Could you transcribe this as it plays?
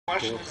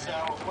Question is,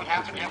 what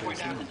happened halfway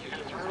down? Did you hit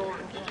a turtle, or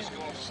did you just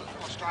go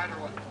on stride,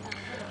 or what?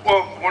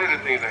 Well, one of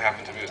the things that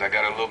happened to me is I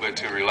got a little bit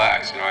too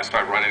relaxed. I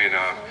started running and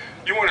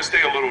you want to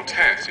stay a little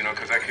tense,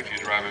 because that keeps you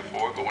driving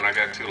forward. But when I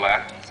got too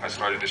lax, I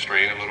started to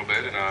strain a little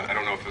bit, and I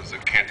don't know if it was a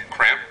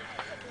cramp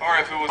or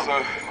if it was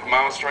a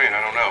mild strain. I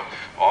don't know.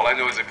 All I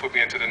know is they put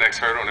me into the next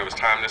hurdle, and it was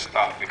time to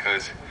stop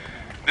because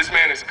this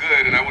man is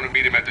good, and I want to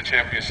meet him at the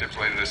championships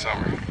later this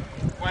summer.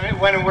 When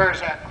and where is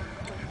that?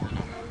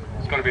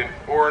 It's going to be in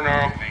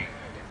Orono,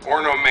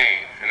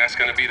 Maine, and that's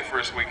going to be the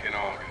first week in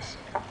August.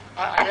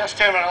 I asked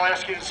him, and I'll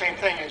ask you the same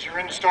thing. As you're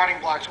in the starting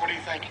blocks, what do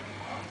you think?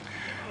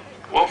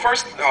 Well,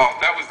 first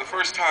off, that was the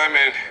first time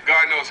in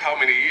God knows how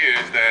many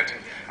years that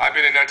I've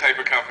been in that type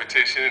of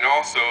competition, and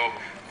also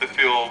to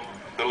feel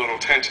the little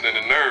tension and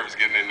the nerves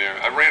getting in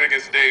there. I ran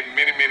against Dave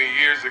many, many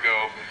years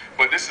ago,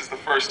 but this is the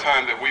first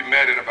time that we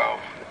met in about,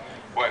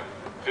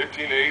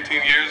 15 to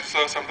 18 years or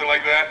so, something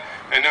like that.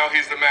 And now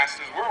he's the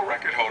Masters world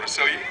record holder.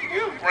 So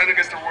you run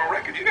against the world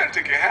record, you got to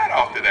take your hat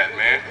off to that,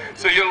 man.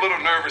 So you're a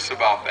little nervous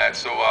about that.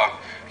 So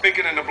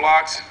thinking in the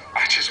blocks,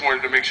 I just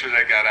wanted to make sure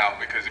that got out,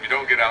 because if you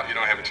don't get out, you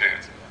don't have a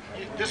chance.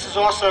 This is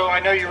also, I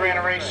know you ran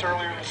a race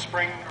earlier in the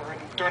spring or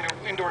during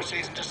the indoor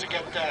season just to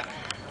get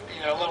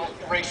a little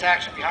race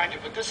action behind you,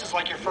 but this is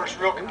like your first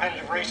real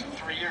competitive race in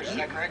 3 years, is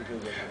that correct?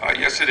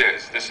 Yes, it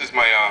is. This is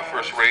my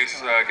first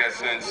race, I guess,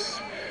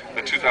 since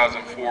the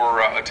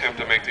 2004 attempt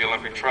to make the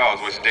Olympic trials,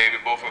 which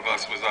David, both of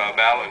us was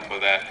battling for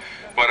that.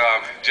 But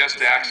just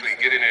to actually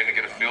get in there and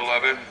get a feel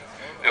of it,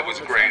 it was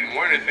great. And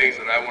one of the things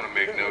that I want to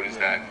make note is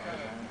that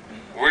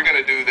we're going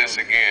to do this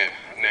again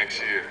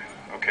next year.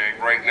 Okay,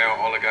 right now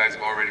all the guys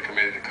have already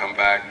committed to come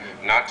back.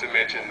 Not to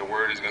mention the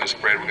word is going to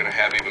spread. We're going to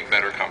have even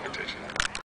better competition.